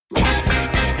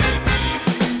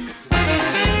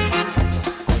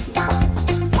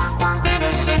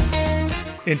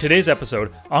In today's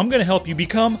episode, I'm going to help you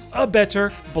become a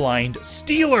better blind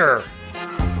stealer.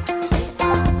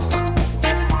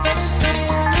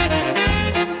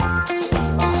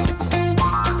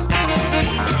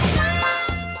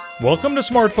 Welcome to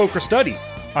Smart Poker Study.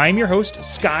 I'm your host,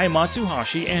 Sky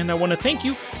Matsuhashi, and I want to thank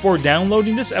you for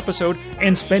downloading this episode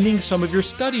and spending some of your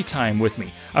study time with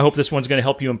me. I hope this one's going to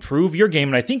help you improve your game,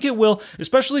 and I think it will,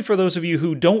 especially for those of you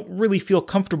who don't really feel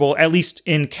comfortable, at least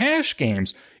in cash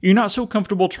games. You're not so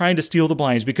comfortable trying to steal the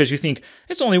blinds because you think,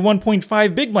 it's only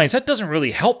 1.5 big blinds, that doesn't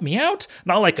really help me out.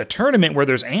 Not like a tournament where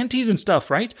there's antes and stuff,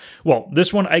 right? Well,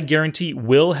 this one I guarantee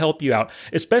will help you out,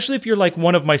 especially if you're like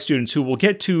one of my students who will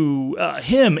get to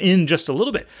him in just a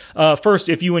little bit. First,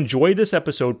 if you enjoyed this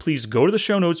episode, please go to the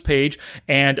show notes page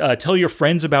and tell your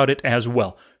friends about it as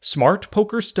well.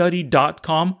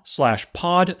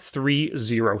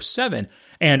 smartpokerstudy.com/pod307.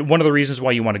 And one of the reasons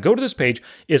why you want to go to this page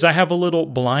is I have a little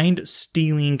blind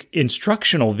stealing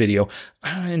instructional video.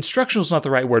 Instructional is not the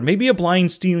right word. Maybe a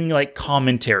blind stealing like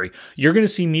commentary. You're going to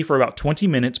see me for about 20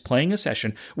 minutes playing a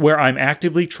session where I'm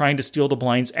actively trying to steal the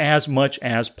blinds as much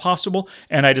as possible.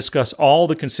 And I discuss all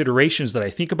the considerations that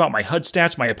I think about my HUD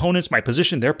stats, my opponents, my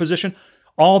position, their position.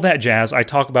 All that jazz, I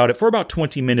talk about it for about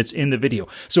 20 minutes in the video.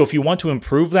 So if you want to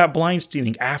improve that blind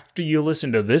stealing after you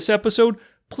listen to this episode,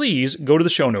 please go to the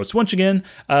show notes. Once again,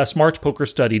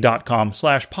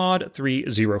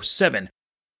 smartpokerstudy.com/pod307.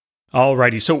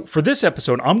 Alrighty, so for this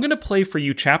episode, I'm going to play for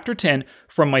you Chapter 10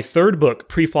 from my third book,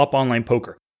 Preflop Online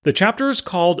Poker. The chapter is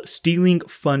called Stealing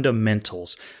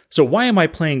Fundamentals. So why am I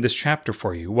playing this chapter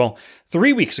for you? Well,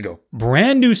 3 weeks ago,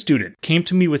 brand new student came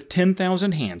to me with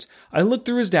 10,000 hands. I looked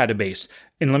through his database,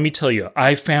 and let me tell you,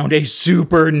 I found a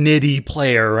super nitty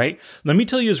player, right? Let me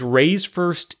tell you his raise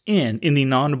first in the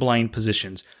non-blind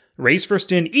positions. Raise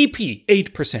first in, EP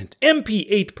 8%, MP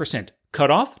 8%,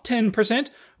 cutoff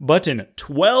 10%, button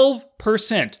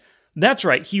 12%. That's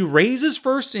right, he raises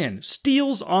first in,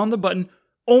 steals on the button,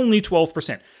 only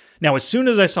 12%. Now, as soon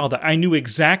as I saw that, I knew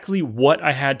exactly what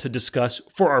I had to discuss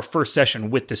for our first session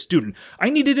with the student. I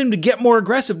needed him to get more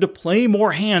aggressive, to play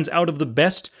more hands out of the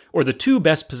best or the two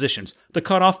best positions, the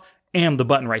cutoff and the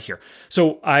button right here.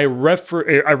 So I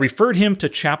referred him to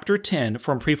Chapter 10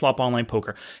 from Preflop Online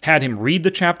Poker, had him read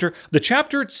the chapter. The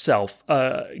chapter itself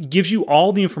gives you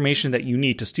all the information that you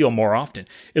need to steal more often.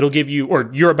 It'll give you, or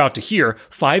you're about to hear,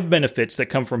 5 benefits that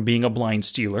come from being a blind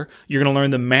stealer. You're going to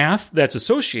learn the math that's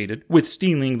associated with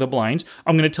stealing the blinds.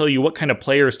 I'm going to tell you what kind of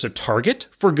players to target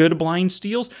for good blind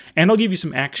steals, and I'll give you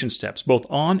some action steps, both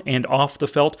on and off the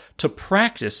felt, to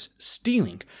practice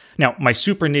stealing. Now, my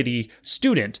super nitty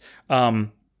student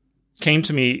came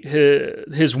to me.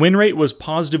 His win rate was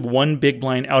positive 1 big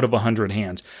blind out of 100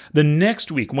 hands. The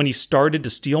next week, when he started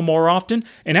to steal more often,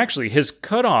 and actually his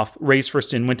cutoff raise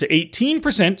first in went to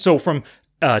 18%, so from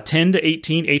 10 to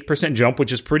 18, 8% jump,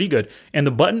 which is pretty good. And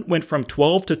the button went from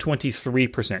 12 to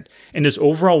 23%. And his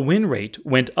overall win rate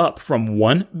went up from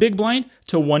 1 big blind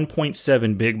to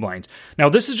 1.7 big blinds. Now,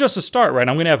 this is just a start, right?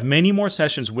 I'm going to have many more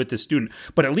sessions with this student,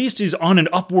 but at least he's on an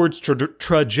upwards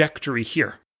trajectory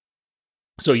here.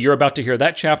 So you're about to hear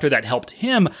that chapter that helped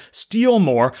him steal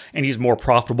more, and he's more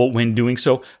profitable when doing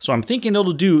so. So I'm thinking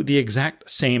it'll do the exact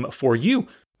same for you.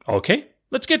 Okay,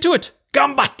 let's get to it.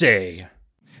 Gambate!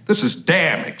 This is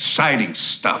damn exciting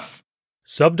stuff.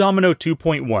 Subdomino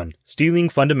 2.1, Stealing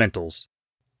Fundamentals.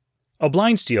 A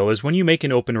blind steal is when you make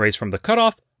an open raise from the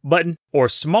cutoff, button, or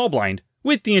small blind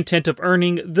with the intent of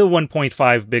earning the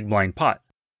 1.5 big blind pot.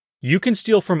 You can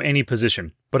steal from any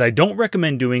position, but I don't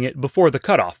recommend doing it before the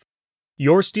cutoff.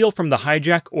 Your steal from the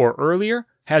hijack or earlier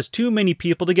has too many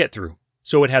people to get through,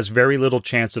 so it has very little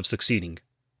chance of succeeding.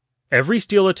 Every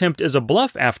steal attempt is a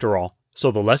bluff after all,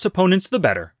 so the less opponents the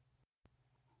better.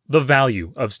 The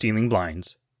value of stealing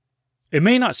blinds. It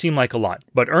may not seem like a lot,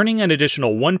 but earning an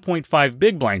additional 1.5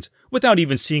 big blinds without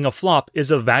even seeing a flop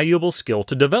is a valuable skill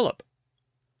to develop.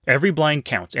 Every blind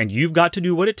counts, and you've got to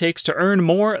do what it takes to earn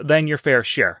more than your fair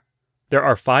share. There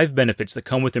are 5 benefits that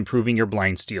come with improving your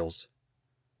blind steals.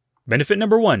 Benefit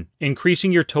number 1,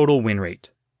 increasing your total win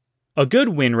rate. A good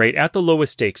win rate at the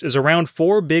lowest stakes is around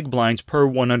 4 big blinds per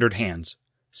 100 hands.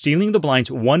 Stealing the blinds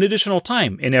 1 additional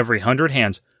time in every 100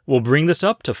 hands will bring this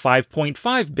up to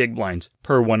 5.5 big blinds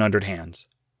per 100 hands.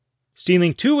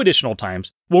 Stealing 2 additional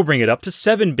times will bring it up to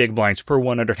 7 big blinds per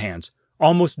 100 hands,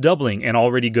 almost doubling an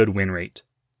already good win rate.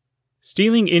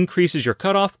 Stealing increases your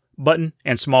cutoff, button,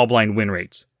 and small blind win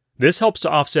rates. This helps to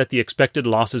offset the expected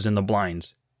losses in the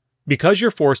blinds. Because you're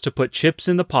forced to put chips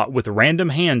in the pot with random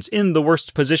hands in the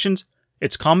worst positions,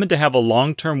 it's common to have a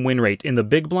long-term win rate in the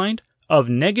big blind of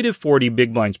negative 40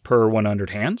 big blinds per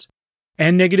 100 hands,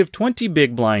 and negative 20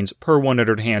 big blinds per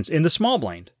 100 hands in the small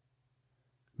blind.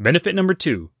 Benefit number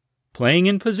 2, playing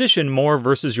in position more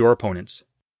versus your opponents.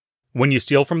 When you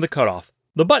steal from the cutoff,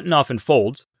 the button often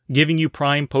folds, giving you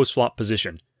prime post-flop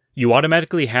position. You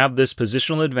automatically have this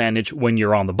positional advantage when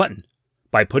you're on the button.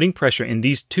 By putting pressure in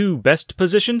these two best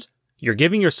positions, you're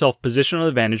giving yourself positional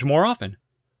advantage more often,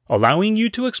 allowing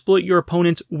you to exploit your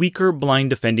opponent's weaker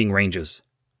blind defending ranges.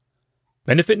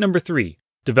 Benefit number 3,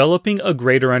 developing a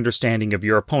greater understanding of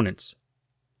your opponents.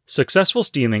 Successful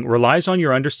stealing relies on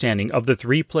your understanding of the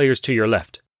 3 players to your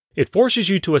left. It forces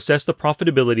you to assess the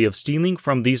profitability of stealing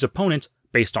from these opponents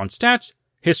based on stats,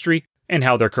 history, and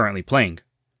how they're currently playing.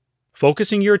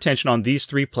 Focusing your attention on these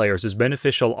 3 players is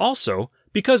beneficial also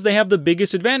because they have the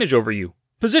biggest advantage over you,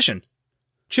 position.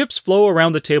 Chips flow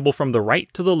around the table from the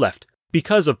right to the left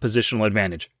because of positional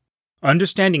advantage.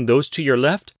 Understanding those to your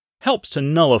left helps to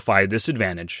nullify this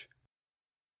advantage.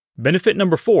 Benefit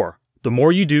number 4, the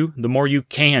more you do, the more you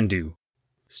can do.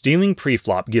 Stealing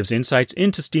pre-flop gives insights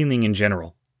into stealing in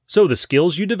general, so the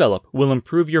skills you develop will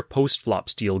improve your post-flop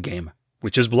steal game,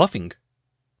 which is bluffing.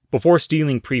 Before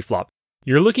stealing pre-flop,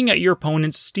 you're looking at your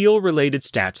opponent's steal-related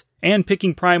stats and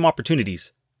picking prime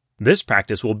opportunities. This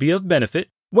practice will be of benefit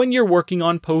when you're working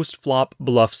on post-flop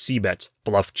bluff c-bets,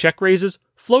 bluff check raises,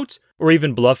 floats, or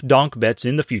even bluff donk bets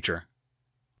in the future.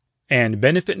 And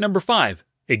benefit number 5,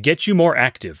 it gets you more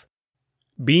active.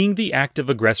 Being the active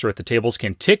aggressor at the tables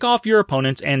can tick off your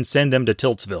opponents and send them to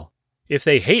Tiltsville. If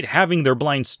they hate having their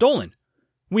blinds stolen,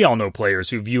 we all know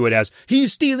players who view it as,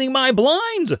 "He's stealing my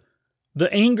blinds!"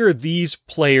 The anger these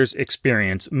players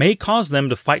experience may cause them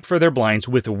to fight for their blinds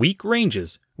with weak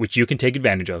ranges, which you can take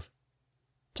advantage of.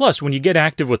 Plus, when you get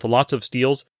active with lots of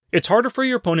steals, it's harder for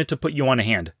your opponent to put you on a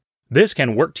hand. This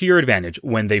can work to your advantage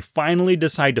when they finally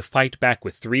decide to fight back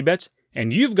with 3 bets,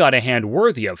 and you've got a hand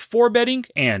worthy of 4 betting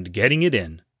and getting it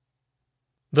in.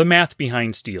 The math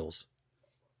behind steals.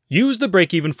 Use the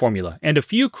break-even formula and a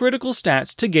few critical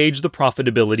stats to gauge the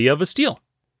profitability of a steal.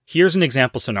 Here's an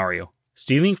example scenario.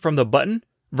 Stealing from the button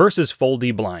versus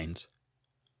foldy blinds.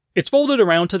 It's folded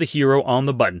around to the hero on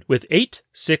the button with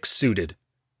 8-6 suited,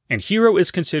 and hero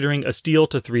is considering a steal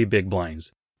to 3 big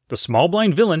blinds. The small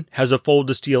blind villain has a fold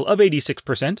to steal of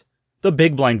 86%, the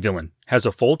big blind villain has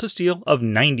a fold to steal of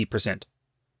 90%.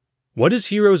 What is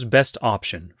hero's best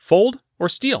option, fold or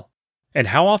steal? And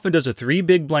how often does a 3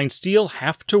 big blind steal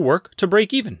have to work to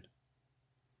break even?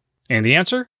 And the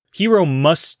answer? Hero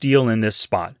must steal in this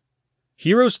spot.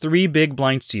 Hero's 3 big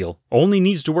blind steal only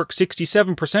needs to work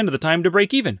 67% of the time to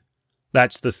break even.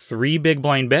 That's the 3 big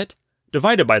blind bet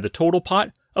divided by the total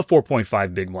pot of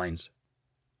 4.5 big blinds.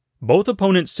 Both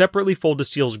opponents separately fold to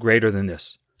steals greater than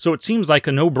this, so it seems like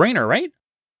a no-brainer, right?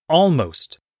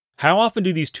 Almost. How often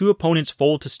do these 2 opponents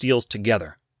fold to steals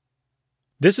together?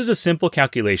 This is a simple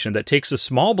calculation that takes the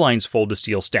small blind's fold to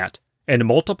steal stat and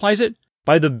multiplies it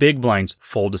by the big blind's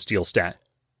fold to steal stat.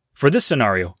 For this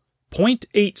scenario,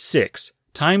 0.86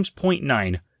 times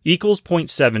 0.9 equals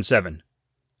 0.77.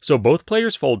 So both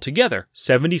players fold together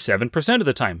 77% of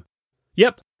the time.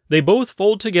 Yep, they both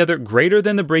fold together greater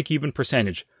than the break-even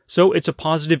percentage, so it's a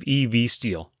positive EV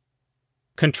steal.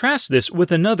 Contrast this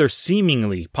with another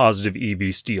seemingly positive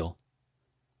EV steal.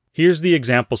 Here's the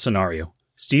example scenario.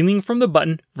 Stealing from the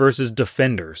button versus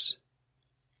defenders.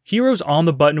 Hero's on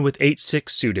the button with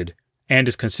 8-6 suited, and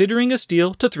is considering a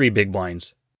steal to 3 big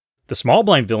blinds. The small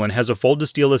blind villain has a fold to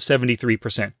steal of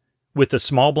 73%, with the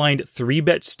small blind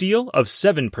 3-bet steal of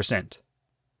 7%.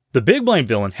 The big blind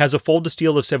villain has a fold to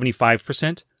steal of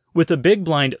 75%, with a big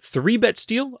blind 3-bet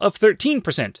steal of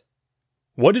 13%.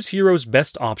 What is hero's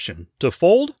best option, to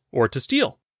fold or to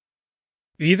steal?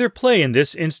 Either play in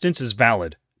this instance is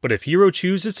valid, but if hero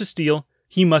chooses to steal,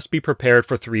 he must be prepared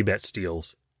for 3-bet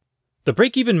steals. The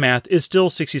break-even math is still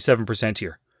 67%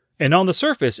 here, and on the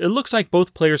surface it looks like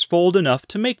both players fold enough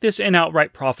to make this an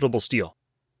outright profitable steal.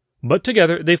 But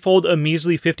together they fold a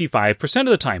measly 55% of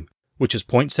the time, which is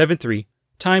 0.73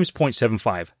 times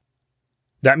 0.75.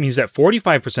 That means that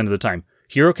 45% of the time,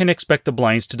 hero can expect the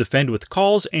blinds to defend with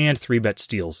calls and 3-bet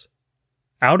steals.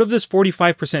 Out of this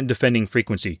 45% defending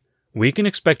frequency, we can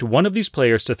expect one of these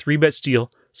players to 3-bet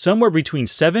steal somewhere between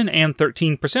 7 and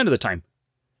 13% of the time.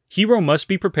 Hero must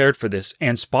be prepared for this,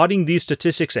 and spotting these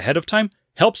statistics ahead of time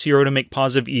helps hero to make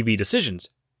positive EV decisions.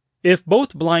 If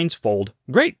both blinds fold,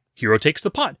 great, hero takes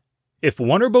the pot. If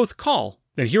one or both call,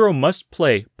 then hero must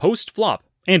play post-flop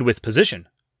and with position.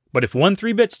 But if one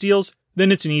 3-bet steals,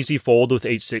 then it's an easy fold with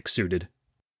 8-6 suited.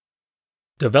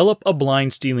 Develop a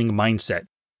blind stealing mindset.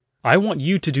 I want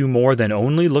you to do more than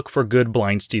only look for good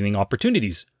blind stealing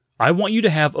opportunities. I want you to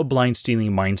have a blind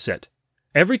stealing mindset.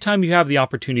 Every time you have the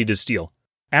opportunity to steal,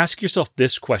 ask yourself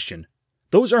this question.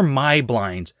 Those are my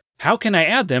blinds. How can I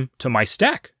add them to my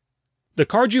stack? The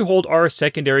cards you hold are a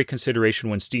secondary consideration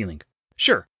when stealing.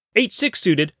 Sure, 8-6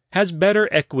 suited has better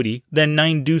equity than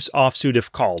 9-deuce offsuit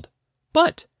if called.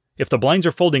 But if the blinds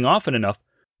are folding often enough,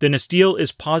 then a steal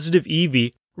is positive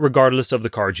EV regardless of the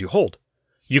cards you hold.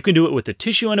 You can do it with a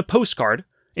tissue and a postcard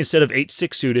instead of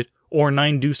 8-6 suited or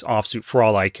 9-deuce offsuit for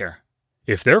all I care.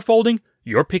 If they're folding,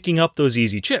 you're picking up those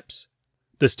easy chips.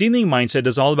 The stealing mindset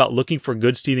is all about looking for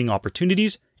good stealing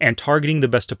opportunities and targeting the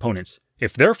best opponents.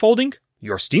 If they're folding,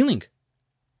 you're stealing.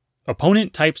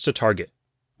 Opponent types to target.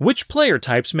 Which player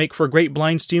types make for great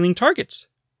blind stealing targets?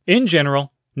 In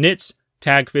general, nits,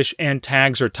 tagfish, and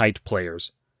tags are tight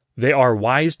players. They are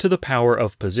wise to the power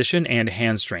of position and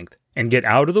hand strength, and get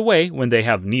out of the way when they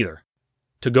have neither.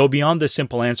 To go beyond this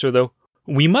simple answer, though,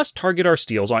 we must target our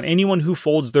steals on anyone who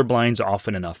folds their blinds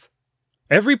often enough.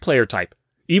 Every player type,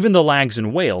 even the lags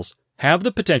and whales, have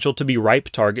the potential to be ripe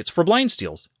targets for blind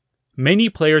steals. Many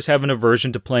players have an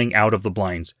aversion to playing out of the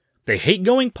blinds. They hate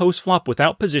going post-flop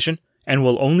without position and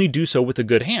will only do so with a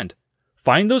good hand.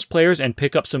 Find those players and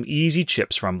pick up some easy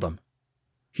chips from them.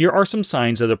 Here are some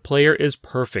signs that a player is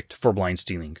perfect for blind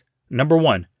stealing. Number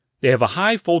 1, they have a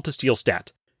high fold to steal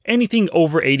stat. Anything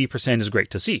over 80% is great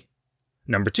to see.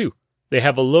 Number 2, they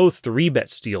have a low 3-bet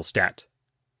steal stat.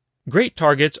 Great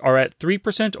targets are at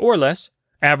 3% or less,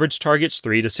 average targets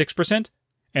 3 to 6%,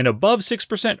 and above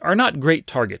 6% are not great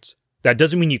targets. That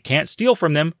doesn't mean you can't steal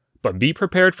from them, but be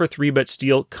prepared for 3-bet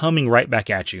steal coming right back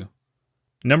at you.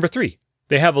 Number 3,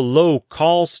 they have a low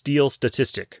call-steal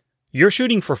statistic. You're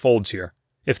shooting for folds here.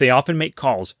 If they often make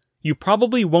calls, you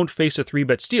probably won't face a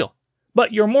 3-bet steal,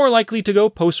 but you're more likely to go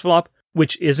post-flop,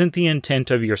 which isn't the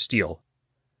intent of your steal.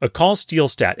 A call-steal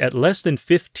stat at less than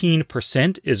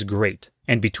 15% is great,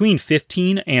 and between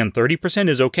 15 and 30%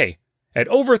 is okay. At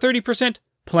over 30%,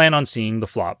 plan on seeing the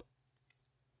flop.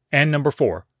 And number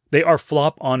 4, they are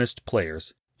flop-honest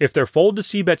players. If their fold to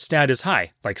c-bet stat is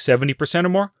high, like 70% or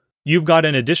more, you've got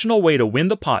an additional way to win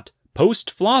the pot,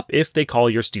 post-flop if they call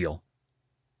your steal.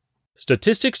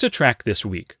 Statistics to track this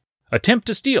week. Attempt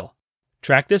to steal.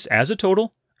 Track this as a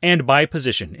total and by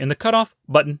position in the cutoff,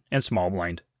 button, and small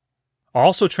blind.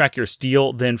 Also track your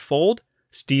steal then fold,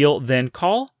 steal then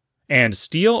call, and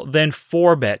steal then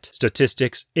 4-bet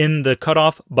statistics in the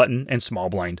cutoff, button, and small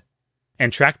blind.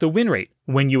 And track the win rate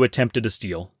when you attempted to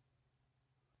steal.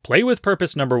 Play with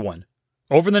purpose number 1.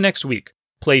 Over the next week,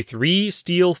 play 3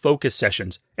 steal focus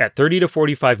sessions at 30 to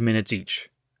 45 minutes each.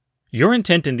 Your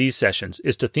intent in these sessions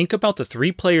is to think about the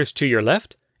 3 players to your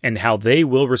left and how they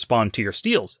will respond to your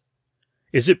steals.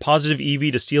 Is it positive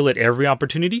EV to steal at every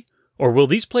opportunity, or will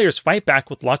these players fight back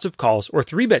with lots of calls or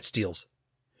 3-bet steals?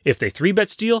 If they 3-bet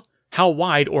steal, how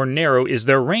wide or narrow is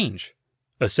their range?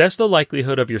 Assess the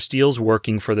likelihood of your steals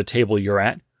working for the table you're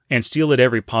at, and steal at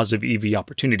every positive EV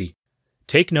opportunity.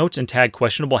 Take notes and tag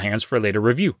questionable hands for later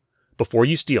review. Before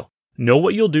you steal, know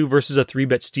what you'll do versus a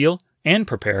 3-bet steal, and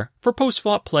prepare for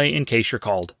post-flop play in case you're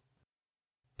called.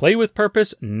 Play with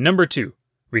purpose number 2.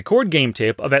 Record game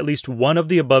tape of at least one of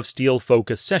the above steal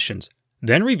focus sessions,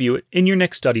 then review it in your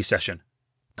next study session.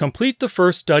 Complete the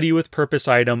first study with purpose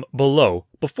item below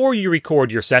before you record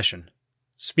your session.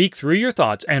 Speak through your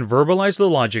thoughts and verbalize the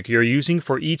logic you're using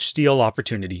for each steal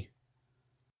opportunity.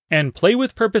 And play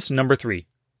with purpose number 3.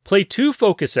 Play 2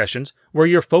 focus sessions where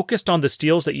you're focused on the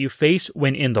steals that you face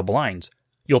when in the blinds.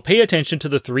 You'll pay attention to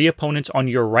the 3 opponents on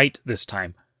your right this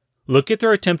time. Look at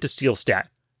their attempt to steal stat,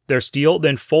 their steal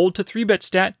then fold to 3-bet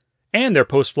stat, and their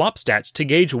post-flop stats to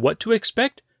gauge what to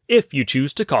expect if you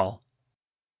choose to call.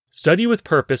 Study with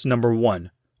purpose number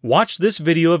 1. Watch this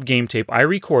video of game tape I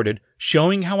recorded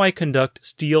showing how I conduct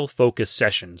steal focus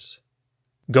sessions.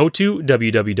 Go to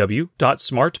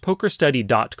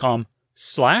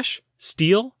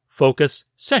www.smartpokerstudy.com/steal focus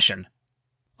session.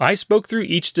 I spoke through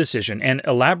each decision and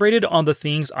elaborated on the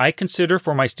things I consider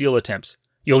for my steal attempts.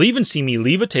 You'll even see me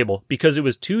leave a table because it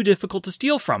was too difficult to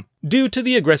steal from, due to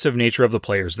the aggressive nature of the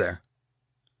players there.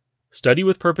 Study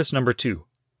with purpose number 2.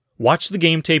 Watch the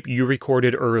game tape you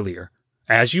recorded earlier.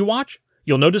 As you watch,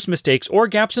 you'll notice mistakes or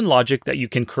gaps in logic that you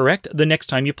can correct the next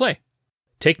time you play.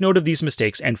 Take note of these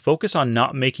mistakes and focus on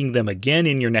not making them again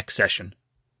in your next session.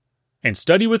 And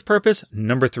study with purpose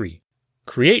number 3.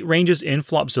 Create ranges in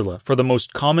Flopzilla for the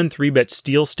most common 3-bet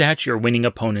steal stats your winning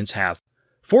opponents have.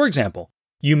 For example,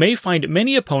 you may find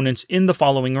many opponents in the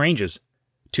following ranges.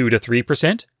 2 to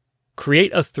 3%?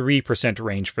 Create a 3%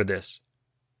 range for this.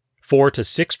 4 to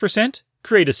 6%?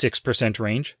 Create a 6%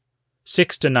 range.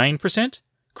 6 to 9%?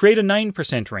 Create a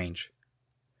 9% range.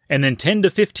 And then 10 to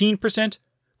 15%?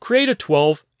 Create a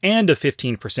 12 and a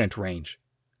 15% range.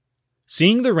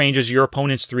 Seeing the ranges your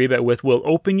opponents 3-bet with will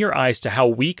open your eyes to how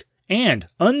weak and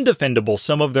undefendable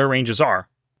some of their ranges are.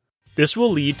 This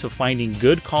will lead to finding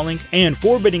good calling and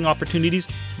 4-betting opportunities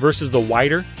versus the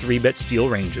wider 3-bet steel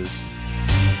ranges.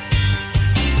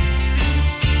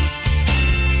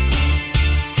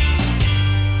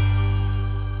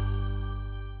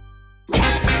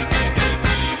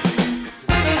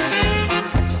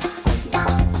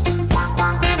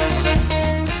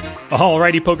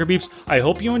 Alrighty, Poker Peeps, I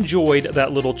hope you enjoyed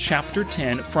that little Chapter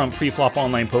 10 from Preflop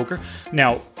Online Poker.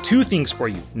 Now, 2 things for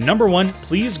you. Number 1,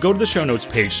 please go to the show notes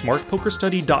page,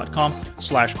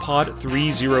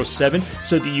 smartpokerstudy.com/pod307,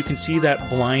 so that you can see that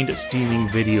blind stealing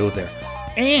video there.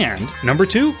 And number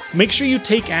 2, make sure you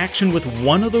take action with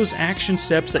one of those action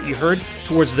steps that you heard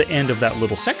towards the end of that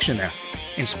little section there.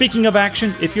 And speaking of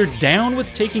action, if you're down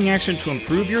with taking action to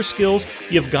improve your skills,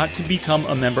 you've got to become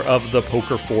a member of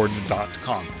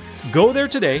thepokerforge.com. Go there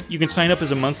today. You can sign up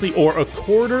as a monthly or a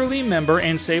quarterly member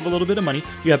and save a little bit of money.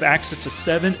 You have access to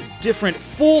 7 different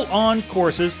full-on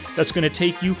courses that's going to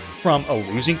take you from a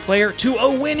losing player to a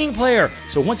winning player.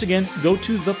 So once again, go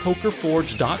to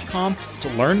thepokerforge.com to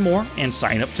learn more and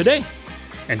sign up today.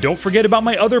 And don't forget about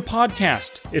my other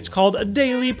podcast. It's called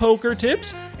Daily Poker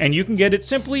Tips, and you can get it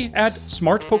simply at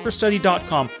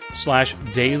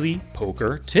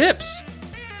smartpokerstudy.com/dailypokertips.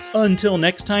 Until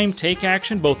next time, take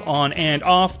action both on and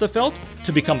off the felt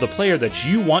to become the player that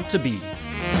you want to be.